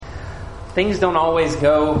things don't always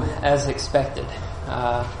go as expected.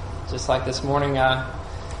 Just like this morning, I'm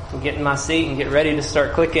getting in my seat and get ready to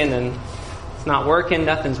start clicking, and it's not working.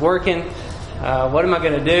 Nothing's working. What am I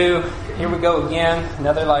going to do? Here we go again.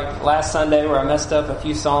 Another like last Sunday where I messed up a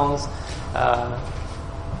few songs.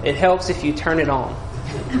 It helps if you turn it on.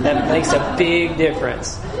 That makes a big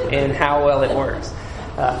difference in how well it works.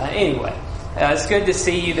 Anyway, it's good to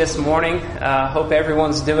see you this morning. Hope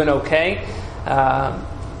everyone's doing okay.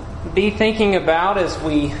 Be thinking about, as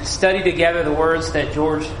we study together the words that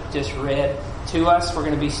George just read to us. We're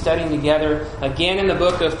going to be studying together again in the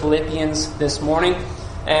book of Philippians this morning,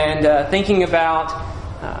 and thinking about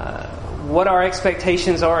what our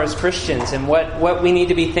expectations are as Christians and what we need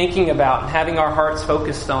to be thinking about and having our hearts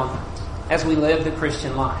focused on as we live the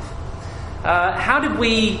Christian life. How did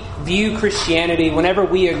we view Christianity whenever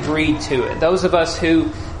we agreed to it? Those of us who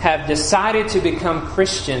have decided to become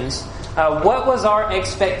Christians, what was our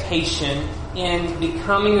expectation in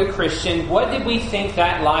becoming a Christian? What did we think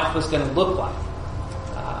that life was going to look like?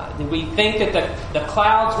 Did we think that the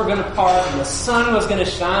clouds were going to part and the sun was going to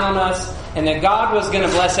shine on us and that God was going to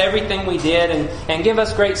bless everything we did and give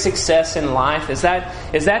us great success in life? Is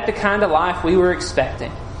that the kind of life we were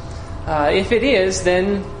expecting? If it is,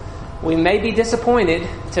 then we may be disappointed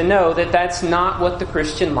to know that that's not what the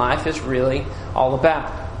Christian life is really all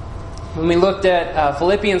about. When we looked at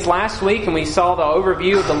Philippians last week and we saw the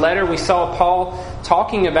overview of the letter, we saw Paul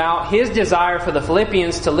talking about his desire for the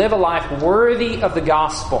Philippians to live a life worthy of the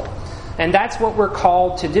gospel. And that's what we're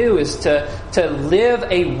called to do, is to live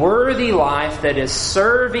a worthy life that is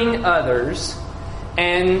serving others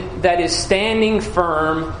and that is standing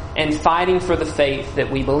firm and fighting for the faith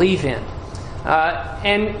that we believe in.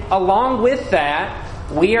 And along with that,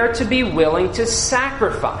 we are to be willing to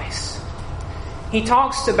sacrifice. He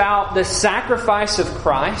talks about the sacrifice of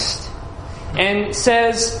Christ and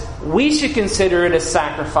says we should consider it a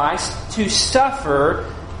sacrifice to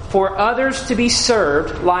suffer for others to be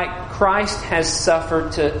served like Christ has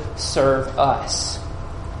suffered to serve us.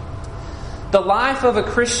 The life of a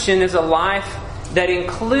Christian is a life that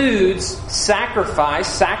includes sacrifice,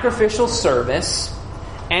 sacrificial service,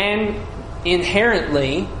 and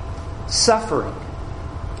inherently suffering.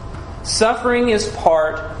 Suffering is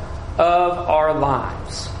part of our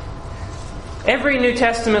lives. Every New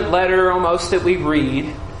Testament letter almost that we read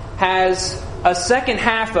has a second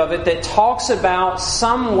half of it that talks about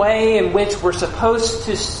some way in which we're supposed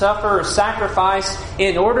to suffer or sacrifice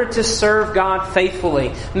in order to serve God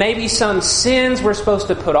faithfully. Maybe some sins we're supposed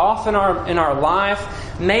to put off in our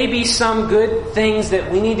life. Maybe some good things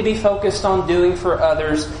that we need to be focused on doing for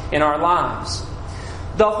others in our lives.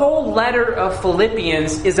 The whole letter of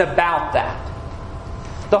Philippians is about that.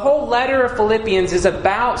 The whole letter of Philippians is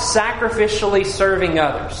about sacrificially serving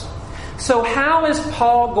others. So how is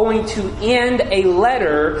Paul going to end a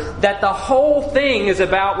letter that the whole thing is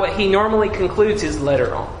about what he normally concludes his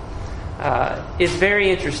letter on? It's very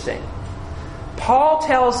interesting. Paul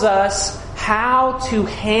tells us how to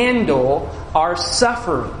handle our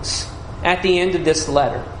sufferings at the end of this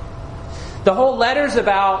letter. The whole letter is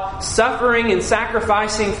about suffering and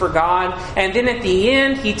sacrificing for God. And then at the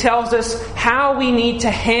end, he tells us how we need to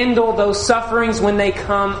handle those sufferings when they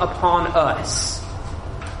come upon us.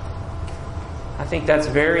 I think that's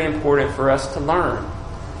very important for us to learn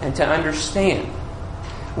and to understand.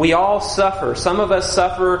 We all suffer. Some of us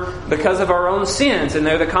suffer because of our own sins, and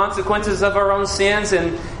they're the consequences of our own sins,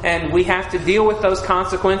 and we have to deal with those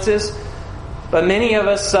consequences. But many of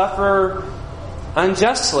us suffer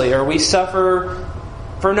unjustly, or we suffer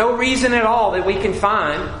for no reason at all that we can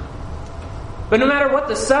find. But no matter what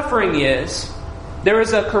the suffering is, there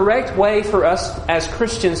is a correct way for us as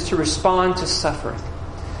Christians to respond to suffering.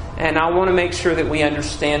 And I want to make sure that we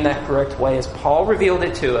understand that correct way as Paul revealed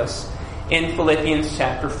it to us in Philippians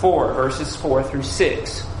chapter 4, verses 4 through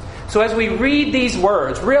 6. So as we read these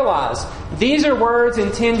words, realize these are words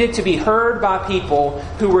intended to be heard by people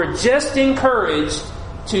who were just encouraged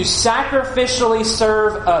to sacrificially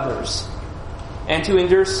serve others and to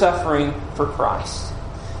endure suffering for Christ.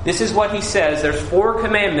 This is what he says. There's 4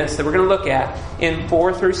 commandments that we're going to look at in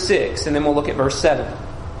 4 through 6, and then we'll look at verse 7.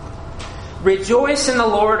 Rejoice in the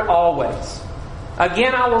Lord always.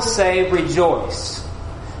 Again I will say, rejoice.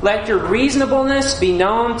 Let your reasonableness be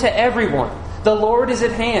known to everyone. The Lord is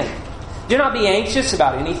at hand. Do not be anxious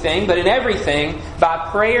about anything, but in everything, by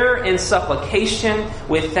prayer and supplication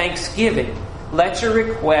with thanksgiving, let your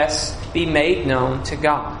requests be made known to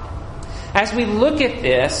God. As we look at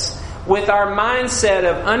this with our mindset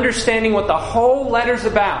of understanding what the whole letter's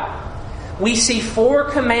about, we see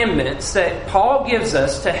 4 commandments that Paul gives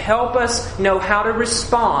us to help us know how to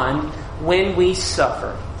respond when we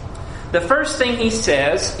suffer. The first thing he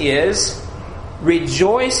says is,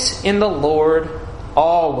 rejoice in the Lord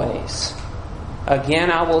always.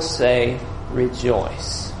 Again, I will say,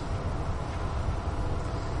 rejoice.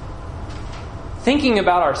 Thinking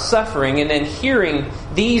about our suffering and then hearing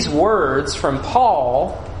these words from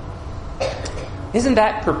Paul, isn't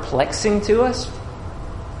that perplexing to us?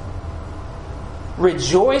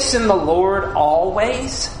 Rejoice in the Lord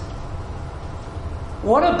always?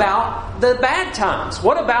 What about the bad times?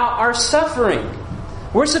 What about our suffering?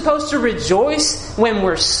 We're supposed to rejoice when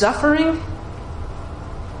we're suffering?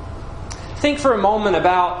 Think for a moment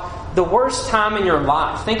about the worst time in your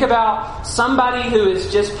life. Think about somebody who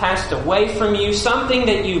has just passed away from you, something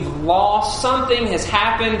that you've lost, something has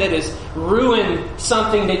happened that has ruined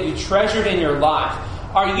something that you treasured in your life.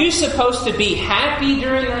 Are you supposed to be happy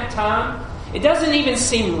during that time? It doesn't even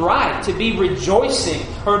seem right to be rejoicing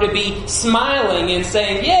or to be smiling and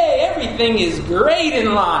saying, yay, everything is great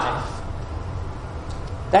in life.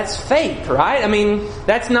 That's fake, right? I mean,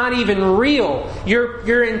 that's not even real.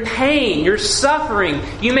 You're in pain. You're suffering.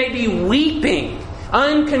 You may be weeping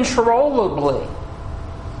uncontrollably.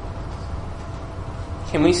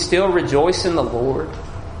 Can we still rejoice in the Lord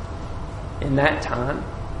in that time?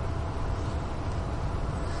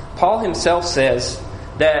 Paul himself says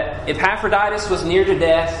that Epaphroditus was near to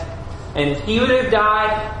death, and if he would have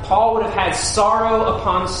died, Paul would have had sorrow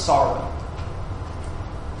upon sorrow.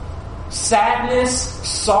 Sadness,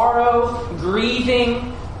 sorrow,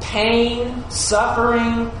 grieving, pain,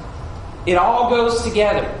 suffering, it all goes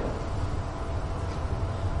together.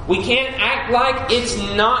 We can't act like it's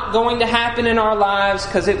not going to happen in our lives,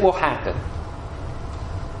 because it will happen.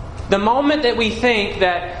 The moment that we think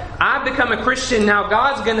that I've become a Christian, now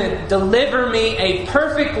God's going to deliver me a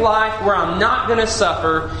perfect life where I'm not going to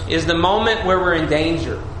suffer, is the moment where we're in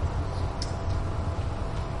danger.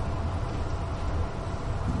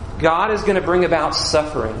 God is going to bring about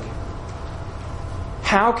suffering.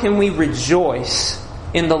 How can we rejoice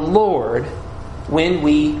in the Lord when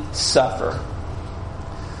we suffer?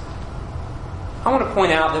 I want to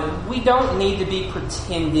point out that we don't need to be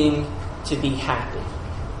pretending to be happy.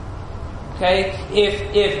 Okay?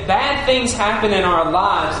 If bad things happen in our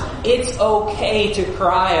lives, it's okay to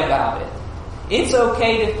cry about it. It's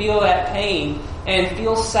okay to feel that pain and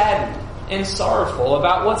feel saddened and sorrowful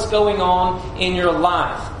about what's going on in your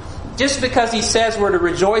life. Just because he says we're to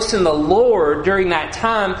rejoice in the Lord during that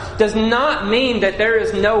time does not mean that there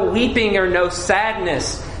is no weeping or no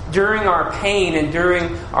sadness during our pain and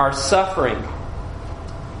during our suffering.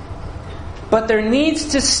 But there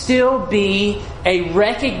needs to still be a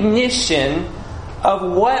recognition of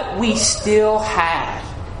what we still have.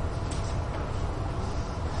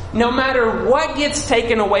 No matter what gets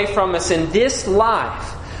taken away from us in this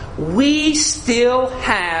life, we still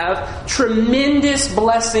have tremendous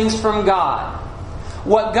blessings from God.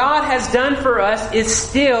 What God has done for us is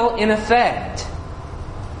still in effect.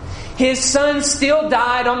 His Son still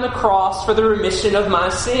died on the cross for the remission of my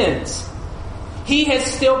sins. He has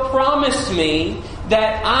still promised me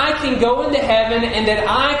that I can go into heaven and that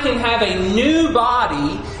I can have a new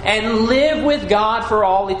body and live with God for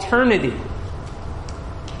all eternity.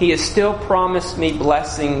 He has still promised me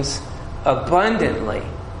blessings abundantly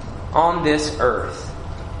on this earth.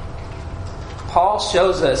 Paul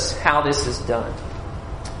shows us how this is done.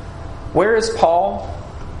 Where is Paul?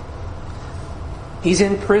 He's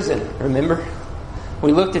in prison, remember?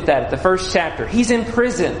 We looked at that at the first chapter. He's in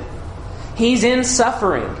prison. He's in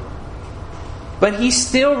suffering. But he's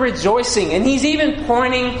still rejoicing. And he's even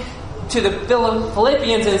pointing to the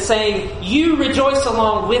Philippians and saying, you rejoice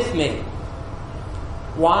along with me.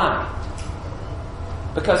 Why?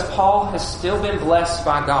 Because Paul has still been blessed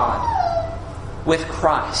by God with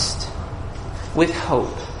Christ, with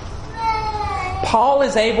hope. Paul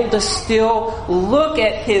is able to still look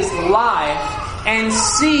at his life and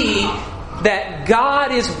see that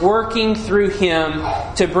God is working through him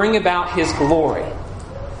to bring about His glory.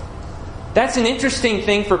 That's an interesting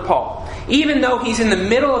thing for Paul. Even though he's in the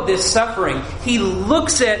middle of this suffering, he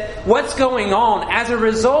looks at what's going on as a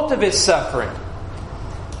result of his suffering.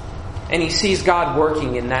 And he sees God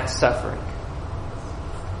working in that suffering.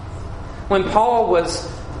 When Paul was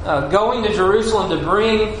going to Jerusalem to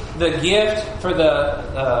bring the gift for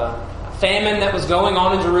the famine that was going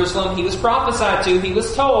on in Jerusalem, he was prophesied to, he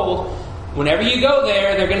was told, whenever you go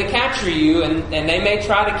there, they're going to capture you and they may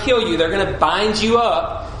try to kill you. They're going to bind you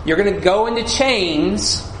up. You're going to go into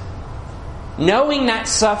chains. Knowing that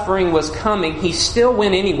suffering was coming, he still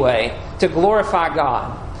went anyway to glorify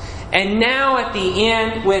God. And now at the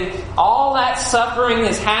end, when all that suffering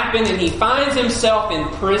has happened and he finds himself in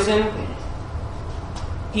prison,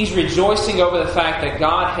 He's rejoicing over the fact that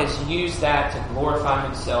God has used that to glorify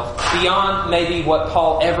Himself beyond maybe what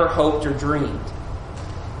Paul ever hoped or dreamed.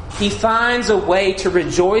 He finds a way to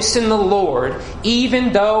rejoice in the Lord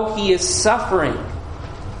even though he is suffering.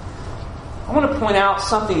 I want to point out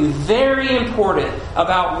something very important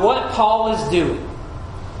about what Paul is doing.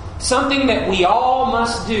 Something that we all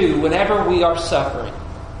must do whenever we are suffering.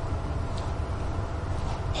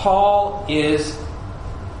 Paul is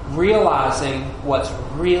realizing what's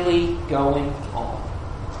really going on.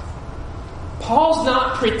 Paul's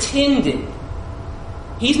not pretending.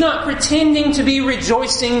 He's not pretending to be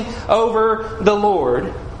rejoicing over the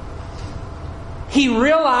Lord. He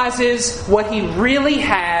realizes what he really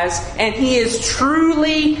has, and he is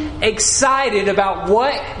truly excited about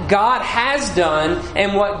what God has done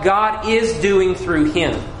and what God is doing through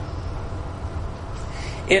him.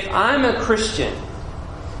 If I'm a Christian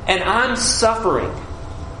and I'm suffering,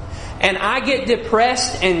 and I get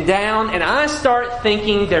depressed and down, and I start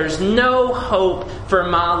thinking there's no hope for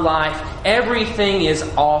my life. Everything is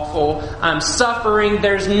awful. I'm suffering.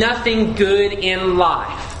 There's nothing good in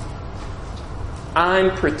life. I'm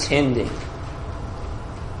pretending.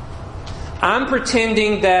 I'm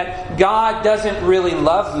pretending that God doesn't really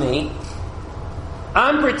love me.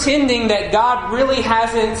 I'm pretending that God really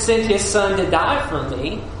hasn't sent His Son to die for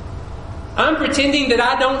me. I'm pretending that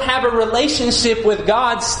I don't have a relationship with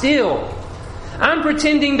God still. I'm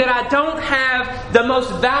pretending that I don't have the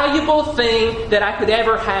most valuable thing that I could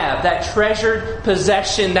ever have. That treasured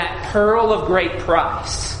possession, that pearl of great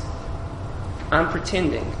price. I'm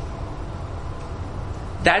pretending.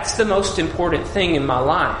 That's the most important thing in my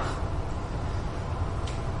life.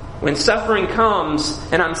 When suffering comes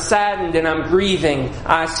and I'm saddened and I'm grieving,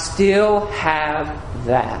 I still have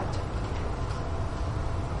that.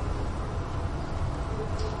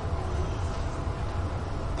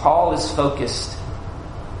 Paul is focused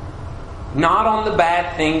not on the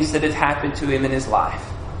bad things that have happened to him in his life,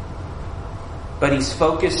 but he's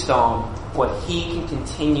focused on what he can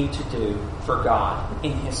continue to do for God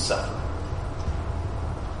in his suffering.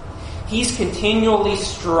 He's continually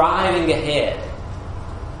striving ahead.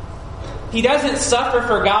 He doesn't suffer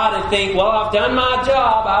for God and think, well, I've done my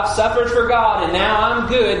job, I've suffered for God, and now I'm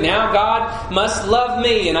good. Now God must love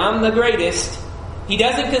me, and I'm the greatest. He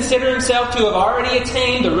doesn't consider himself to have already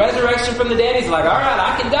attained the resurrection from the dead. He's like, all right,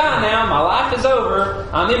 I can die now. My life is over.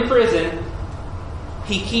 I'm in prison.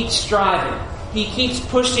 He keeps striving. He keeps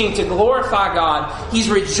pushing to glorify God. He's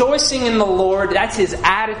rejoicing in the Lord. That's his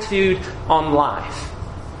attitude on life.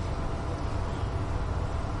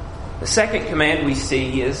 The second command we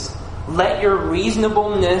see is, let your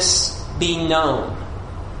reasonableness be known.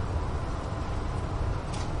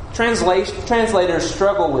 Translators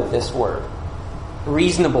struggle with this word.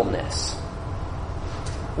 Reasonableness.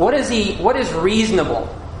 What is reasonable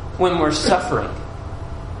when we're suffering?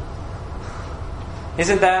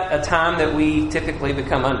 Isn't that a time that we typically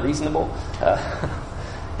become unreasonable?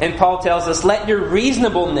 And Paul tells us, let your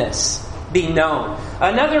reasonableness be known.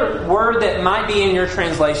 Another word that might be in your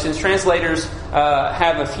translations, translators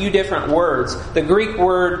have a few different words. The Greek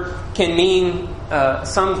word can mean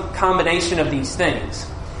some combination of these things.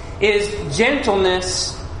 Is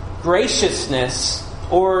gentleness, graciousness,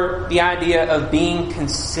 or the idea of being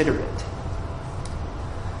considerate.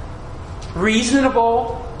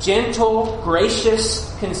 Reasonable, gentle,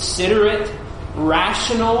 gracious, considerate,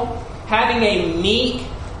 rational, having a meek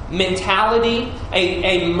mentality,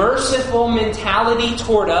 a merciful mentality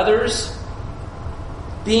toward others,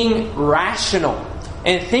 being rational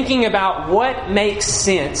and thinking about what makes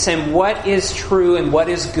sense and what is true and what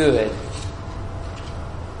is good.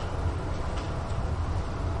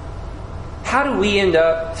 How do we end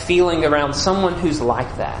up feeling around someone who's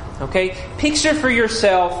like that? Okay? Picture for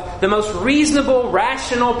yourself the most reasonable,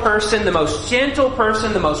 rational person, the most gentle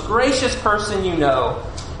person, the most gracious person you know.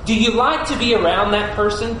 Do you like to be around that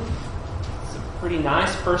person? It's a pretty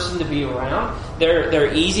nice person to be around.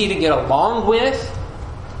 They're easy to get along with.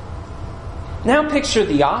 Now picture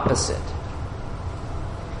the opposite.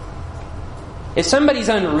 If somebody's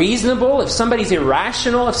unreasonable, if somebody's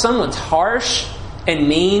irrational, if someone's harsh and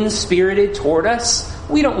mean-spirited toward us,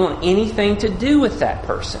 we don't want anything to do with that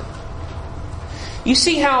person. You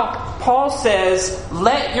see how Paul says,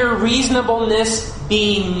 let your reasonableness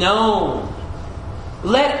be known.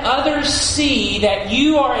 Let others see that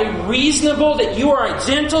you are a reasonable, that you are a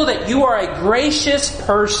gentle, that you are a gracious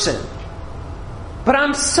person. But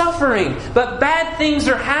I'm suffering, but bad things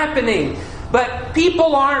are happening, but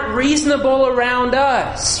people aren't reasonable around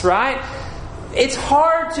us, right? It's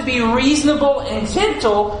hard to be reasonable and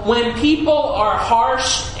gentle when people are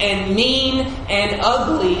harsh and mean and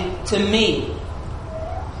ugly to me.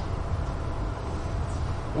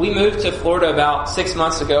 we moved to Florida about 6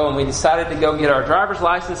 months ago, and we decided to go get our driver's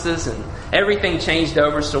licenses, and everything changed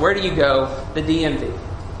over. So where do you go? The DMV.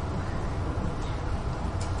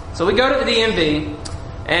 So we go to the DMV,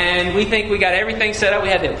 and we think we got everything set up. We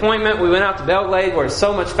had the appointment. We went out to Belle Glade, where it's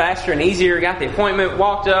so much faster and easier. Got the appointment,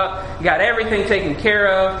 walked up, got everything taken care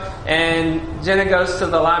of, and Jenna goes to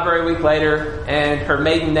the library a week later, and her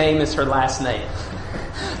maiden name is her last name.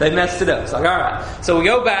 They messed it up. It's like, all right. So we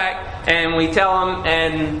go back, and we tell them,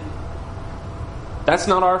 and that's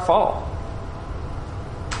not our fault.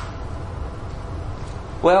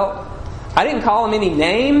 Well, I didn't call them any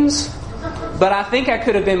names, but I think I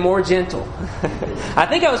could have been more gentle. I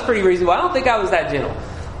think I was pretty reasonable. I don't think I was that gentle.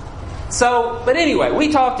 So, but anyway,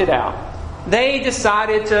 we talked it out. They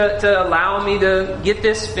decided to allow me to get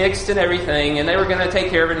this fixed and everything, and they were going to take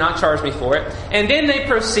care of it and not charge me for it. And then they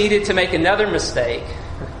proceeded to make another mistake.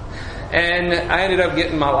 And I ended up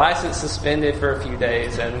getting my license suspended for a few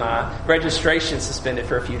days and my registration suspended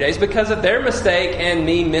for a few days because of their mistake and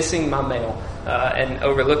me missing my mail and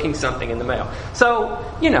overlooking something in the mail. So,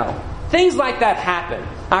 things like that happen.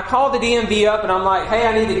 I called the DMV up and I'm like, hey,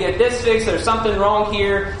 I need to get this fixed. There's something wrong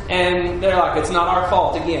here. And they're like, it's not our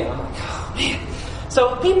fault again. I'm like, oh, man.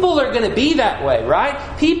 So people are going to be that way,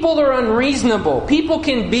 right? People are unreasonable. People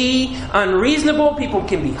can be unreasonable. People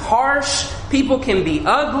can be harsh. People can be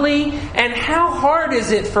ugly. And how hard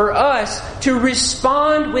is it for us to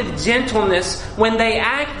respond with gentleness when they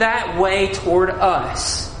act that way toward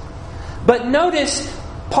us? But notice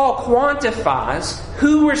Paul quantifies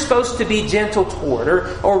who we're supposed to be gentle toward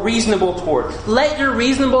or reasonable toward. Let your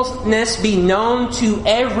reasonableness be known to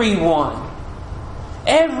everyone.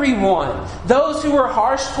 Everyone. Those who are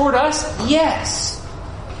harsh toward us, yes.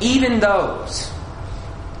 Even those.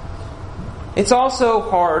 It's also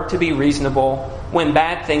hard to be reasonable when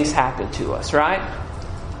bad things happen to us, right?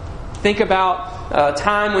 Think about a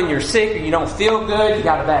time when you're sick or you don't feel good, you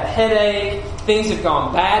got a bad headache, things have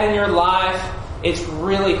gone bad in your life. It's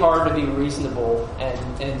really hard to be reasonable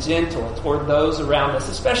and gentle toward those around us,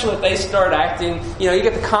 especially if they start acting, you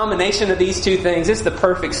get the combination of these two things. It's the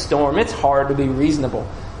perfect storm. It's hard to be reasonable.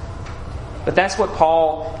 But that's what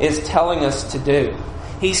Paul is telling us to do.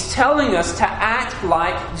 He's telling us to act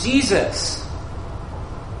like Jesus.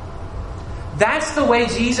 That's the way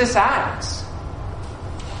Jesus acts.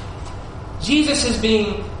 Jesus is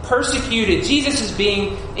being persecuted. Jesus is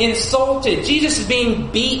being insulted. Jesus is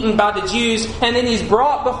being beaten by the Jews. And then he's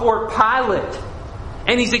brought before Pilate.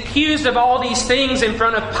 And he's accused of all these things in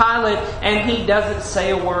front of Pilate. And he doesn't say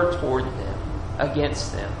a word toward them,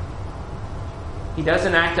 against them. He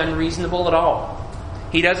doesn't act unreasonable at all.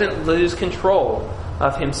 He doesn't lose control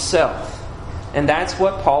of himself. And that's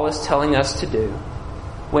what Paul is telling us to do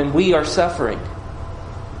when we are suffering.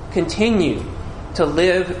 Continue to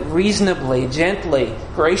live reasonably, gently,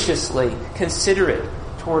 graciously, considerate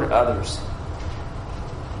toward others.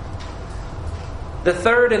 The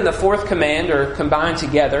third and the fourth command are combined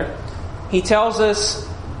together. He tells us,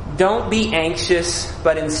 don't be anxious,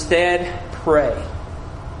 but instead pray.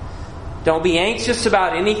 Don't be anxious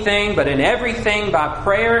about anything, but in everything, by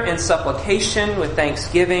prayer and supplication with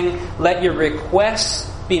thanksgiving, let your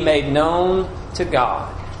requests be made known to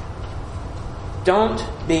God. Don't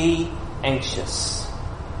be anxious.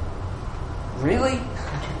 Really?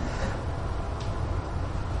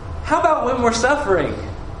 How about when we're suffering?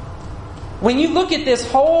 When you look at this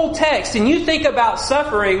whole text and you think about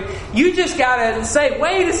suffering, you just gotta say,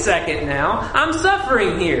 wait a second now, I'm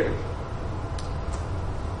suffering here.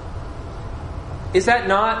 Is that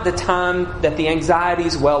not the time that the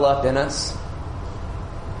anxieties well up in us?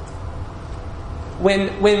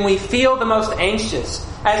 When we feel the most anxious,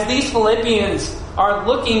 as these Philippians are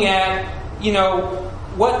looking at,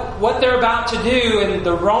 what they're about to do, and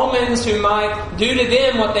the Romans who might do to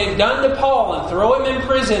them what they've done to Paul and throw him in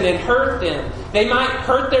prison and hurt them. They might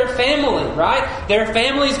hurt their family, right? Their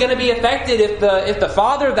family's going to be affected if the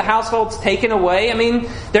father of the household's taken away. I mean,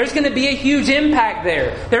 there's going to be a huge impact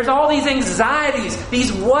there. There's all these anxieties,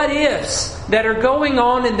 these what-ifs that are going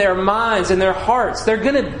on in their minds and their hearts. They're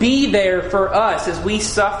going to be there for us as we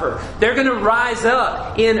suffer. They're going to rise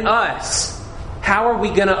up in us. How are we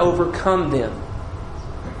going to overcome them?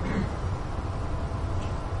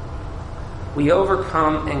 We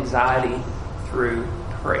overcome anxiety through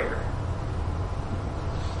prayer.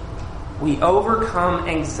 We overcome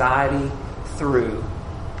anxiety through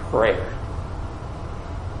prayer.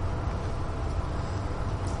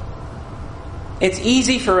 It's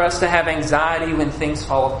easy for us to have anxiety when things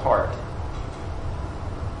fall apart.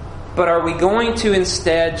 But are we going to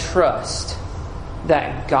instead trust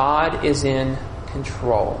that God is in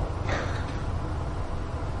control?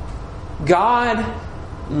 God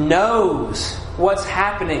knows what's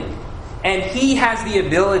happening, and He has the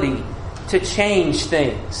ability to change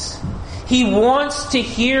things. He wants to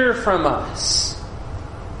hear from us.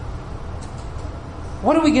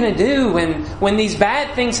 What are we going to do when these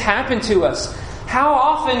bad things happen to us? How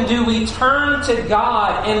often do we turn to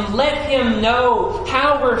God and let Him know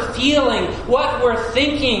how we're feeling, what we're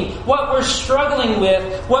thinking, what we're struggling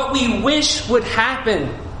with, what we wish would happen?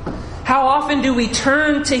 How often do we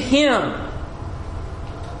turn to Him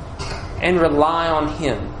and rely on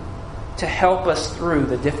Him to help us through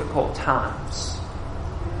the difficult times?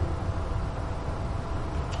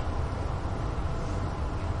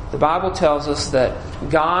 The Bible tells us that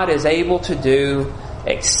God is able to do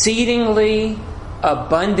exceedingly,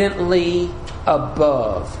 abundantly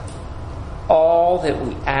above all that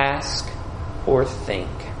we ask or think.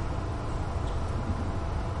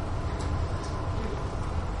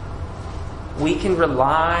 We can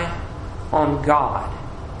rely on God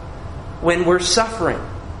when we're suffering.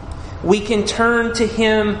 We can turn to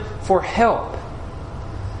Him for help.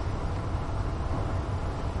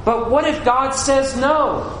 But what if God says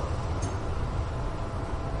no?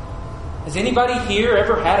 Has anybody here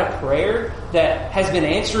ever had a prayer that has been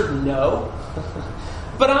answered no?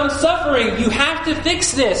 But I'm suffering. You have to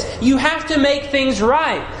fix this. You have to make things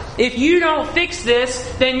right. If you don't fix this,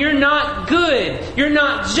 then you're not good. You're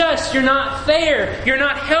not just. You're not fair. You're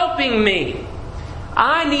not helping me.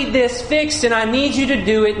 I need this fixed, and I need you to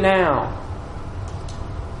do it now.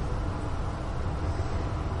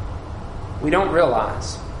 We don't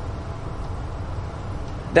realize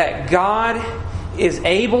that God is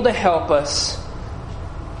able to help us,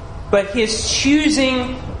 but His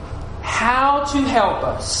choosing how to help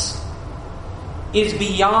us is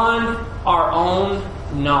beyond our own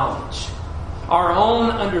knowledge, our own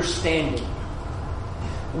understanding.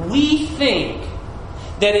 We think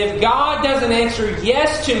that if God doesn't answer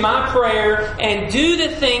yes to my prayer and do the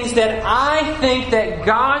things that I think that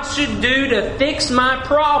God should do to fix my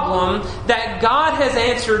problem, that God has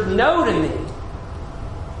answered no to me.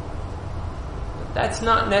 That's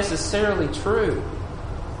not necessarily true.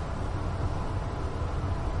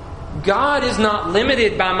 God is not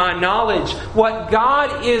limited by my knowledge. What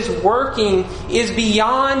God is working is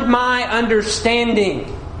beyond my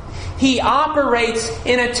understanding. He operates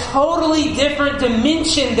in a totally different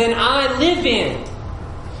dimension than I live in.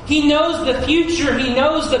 He knows the future. He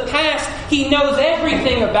knows the past. He knows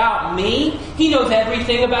everything about me. He knows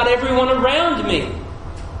everything about everyone around me.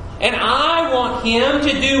 And I want Him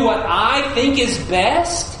to do what I think is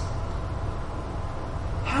best?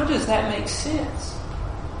 How does that make sense?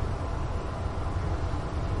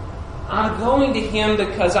 I'm going to Him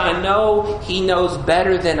because I know He knows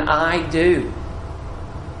better than I do.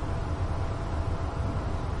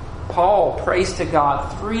 Paul prays to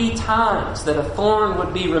God 3 times that a thorn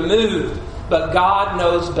would be removed, but God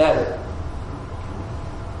knows better.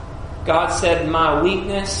 God said, my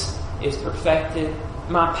weakness is perfected.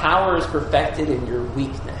 My power is perfected in your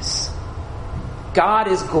weakness. God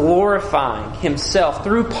is glorifying Himself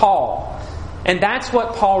through Paul. And that's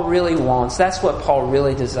what Paul really wants. That's what Paul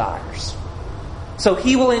really desires. So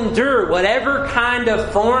he will endure whatever kind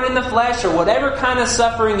of thorn in the flesh or whatever kind of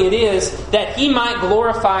suffering it is, that he might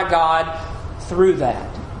glorify God through that.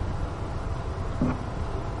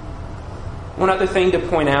 One other thing to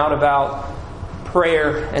point out about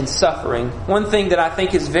prayer and suffering, one thing that I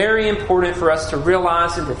think is very important for us to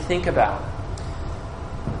realize and to think about,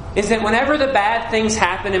 is that whenever the bad things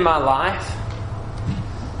happen in my life,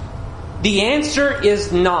 the answer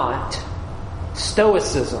is not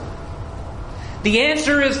stoicism. The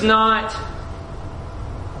answer is not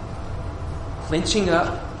clenching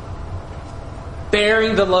up,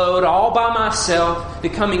 bearing the load all by myself,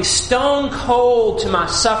 becoming stone cold to my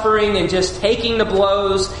suffering and just taking the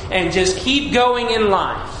blows and just keep going in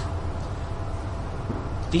life.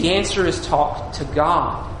 The answer is talk to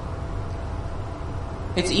God.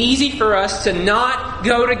 It's easy for us to not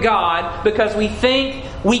go to God because we think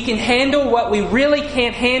we can handle what we really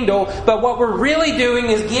can't handle, but what we're really doing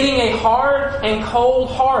is getting a hard and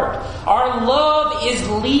cold heart. Our love is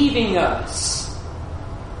leaving us.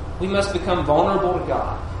 We must become vulnerable to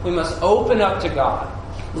God. We must open up to God.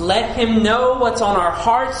 Let Him know what's on our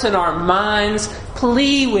hearts and our minds.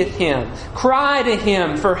 Plead with Him. Cry to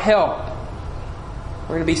Him for help.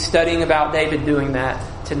 We're going to be studying about David doing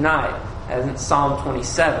that tonight, as in Psalm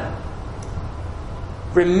 27.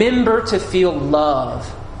 Remember to feel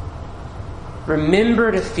love.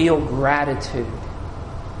 Remember to feel gratitude.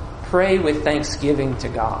 Pray with thanksgiving to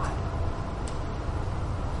God.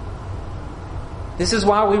 This is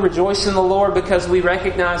why we rejoice in the Lord, because we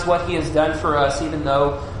recognize what He has done for us, even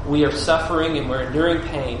though we are suffering and we're enduring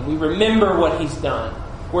pain, we remember what He's done.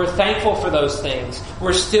 We're thankful for those things.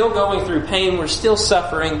 We're still going through pain. We're still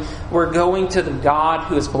suffering. We're going to the God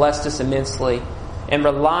who has blessed us immensely and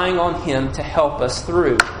relying on Him to help us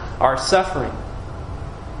through our suffering.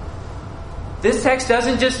 This text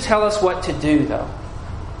doesn't just tell us what to do, though.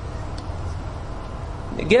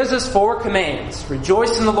 It gives us 4 commands.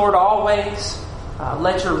 Rejoice in the Lord always.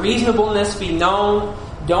 Let your reasonableness be known.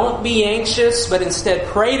 Don't be anxious, but instead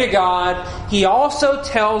pray to God. He also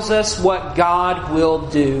tells us what God will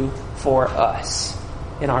do for us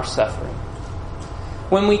in our suffering.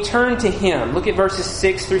 When we turn to Him, look at verses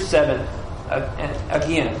 6 through 7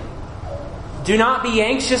 again. Do not be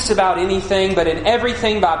anxious about anything, but in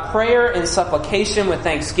everything by prayer and supplication with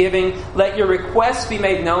thanksgiving, let your requests be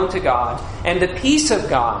made known to God. And the peace of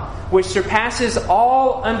God, which surpasses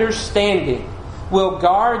all understanding, will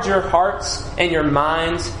guard your hearts and your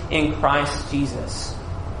minds in Christ Jesus.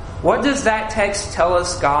 What does that text tell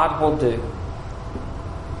us God will do?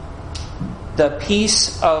 The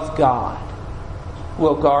peace of God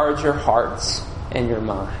will guard your hearts and your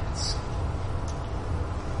minds.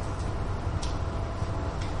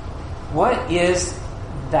 What is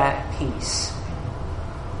that peace?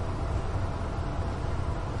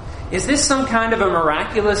 Is this some kind of a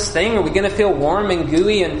miraculous thing? Are we going to feel warm and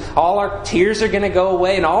gooey and all our tears are going to go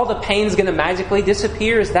away and all the pain's going to magically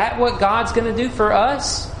disappear? Is that what God's going to do for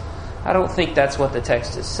us? I don't think that's what the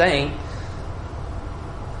text is saying.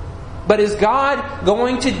 But is God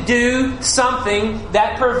going to do something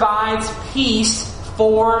that provides peace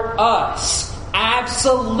for us?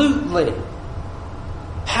 Absolutely.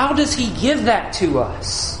 How does He give that to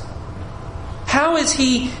us? How is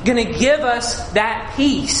He going to give us that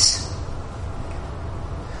peace?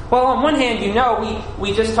 Well, on one hand,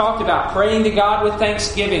 we just talked about praying to God with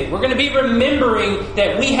thanksgiving. We're going to be remembering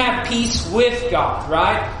that we have peace with God,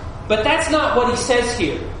 right? But that's not what He says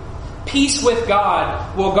here. Peace with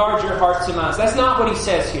God will guard your hearts and minds. That's not what He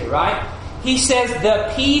says here, right? He says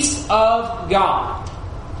the peace of God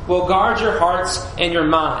will guard your hearts and your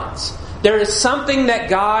minds. There is something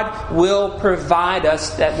that God will provide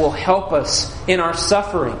us that will help us in our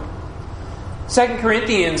suffering. 2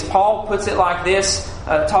 Corinthians, Paul puts it like this,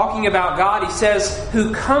 talking about God. He says,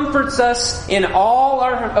 who comforts us in all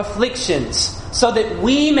our afflictions, so that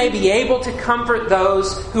we may be able to comfort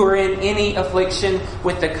those who are in any affliction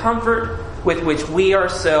with the comfort with which we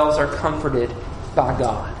ourselves are comforted by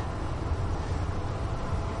God.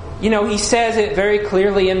 He says it very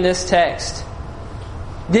clearly in this text.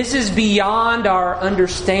 This is beyond our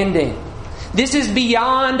understanding. This is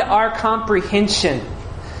beyond our comprehension.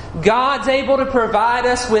 God's able to provide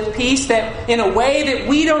us with peace that in a way that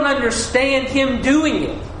we don't understand Him doing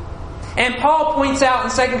it. And Paul points out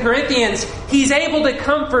in 2 Corinthians, He's able to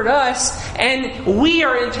comfort us and we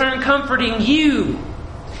are in turn comforting you.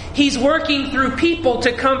 He's working through people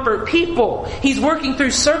to comfort people. He's working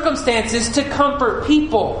through circumstances to comfort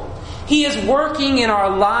people. He is working in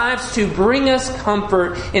our lives to bring us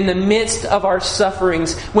comfort in the midst of our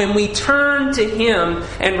sufferings when we turn to Him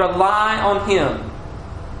and rely on Him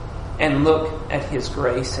and look at His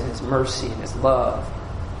grace and His mercy and His love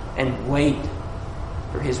and wait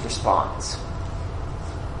for His response.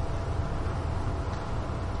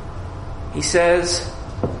 He says,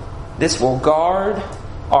 this will guard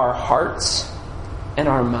our hearts and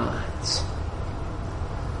our minds.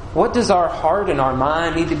 What does our heart and our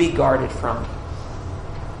mind need to be guarded from?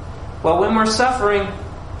 Well, when we're suffering,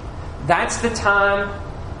 that's the time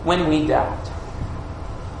when we doubt.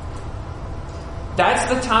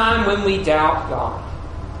 That's the time when we doubt God.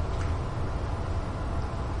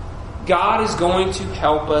 God is going to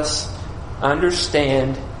help us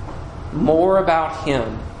understand more about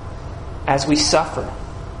Him as we suffer.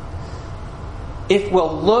 If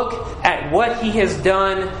we'll look at what He has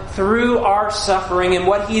done through our suffering and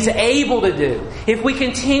what He's able to do, if we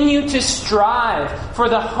continue to strive for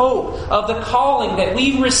the hope of the calling that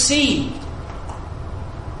we've received,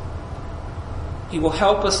 He will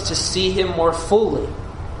help us to see Him more fully.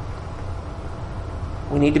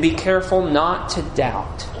 We need to be careful not to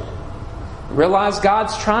doubt. Realize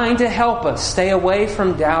God's trying to help us stay away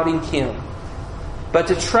from doubting Him, but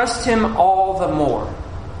to trust Him all the more.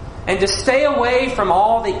 And to stay away from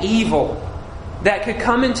all the evil that could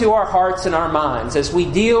come into our hearts and our minds as we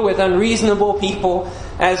deal with unreasonable people,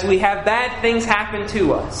 as we have bad things happen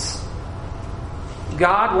to us.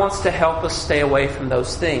 God wants to help us stay away from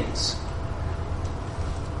those things.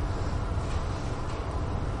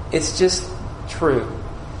 It's just true.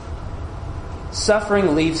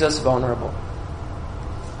 Suffering leaves us vulnerable.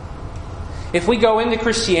 If we go into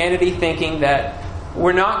Christianity thinking that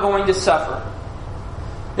we're not going to suffer,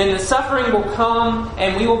 then the suffering will come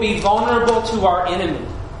and we will be vulnerable to our enemy.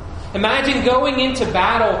 Imagine going into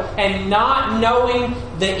battle and not knowing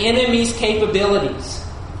the enemy's capabilities.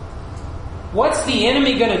 What's the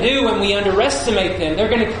enemy going to do when we underestimate them? They're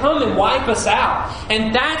going to come and wipe us out.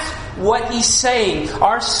 And that's what he's saying.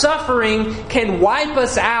 Our suffering can wipe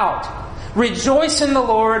us out. Rejoice in the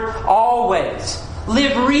Lord always.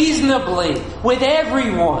 Live reasonably with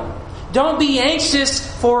everyone. Don't be anxious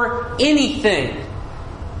for anything,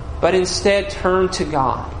 but instead turn to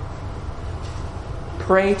God.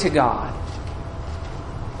 Pray to God.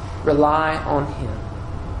 Rely on Him.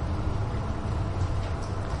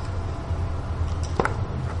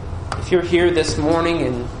 If you're here this morning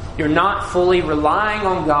and you're not fully relying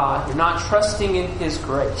on God, you're not trusting in His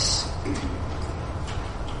grace,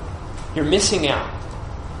 you're missing out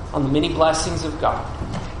on the many blessings of God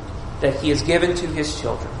that He has given to His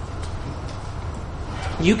children.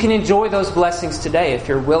 You can enjoy those blessings today if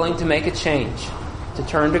you're willing to make a change, to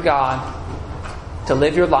turn to God, to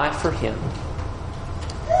live your life for Him.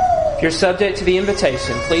 If you're subject to the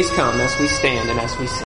invitation, please come as we stand and as we sing.